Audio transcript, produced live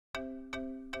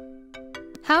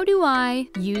How do I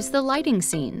use the lighting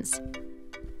scenes?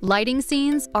 Lighting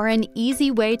scenes are an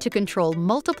easy way to control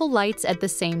multiple lights at the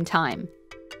same time.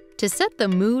 To set the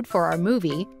mood for our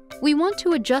movie, we want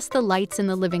to adjust the lights in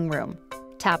the living room.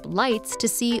 Tap Lights to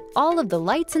see all of the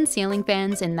lights and ceiling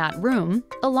fans in that room,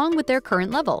 along with their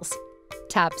current levels.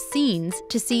 Tap Scenes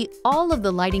to see all of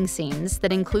the lighting scenes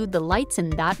that include the lights in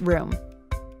that room.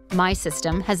 My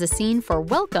system has a scene for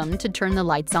Welcome to turn the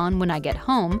lights on when I get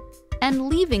home, and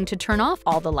Leaving to turn off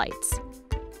all the lights.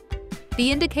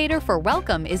 The indicator for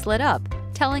Welcome is lit up,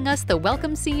 telling us the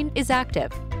Welcome scene is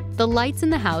active. The lights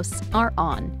in the house are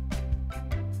on.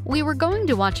 We were going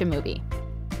to watch a movie.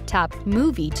 Tap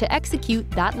Movie to execute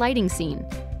that lighting scene.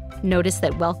 Notice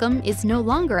that Welcome is no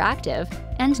longer active,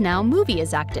 and now Movie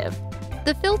is active.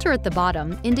 The filter at the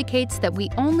bottom indicates that we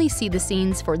only see the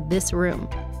scenes for this room.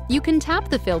 You can tap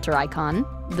the filter icon,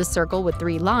 the circle with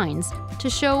 3 lines, to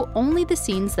show only the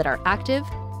scenes that are active,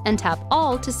 and tap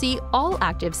All to see all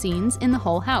active scenes in the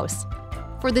whole house.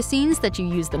 For the scenes that you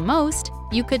use the most,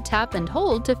 you could tap and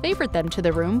hold to favorite them to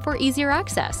the room for easier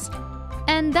access.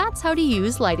 And that's how to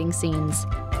use lighting scenes.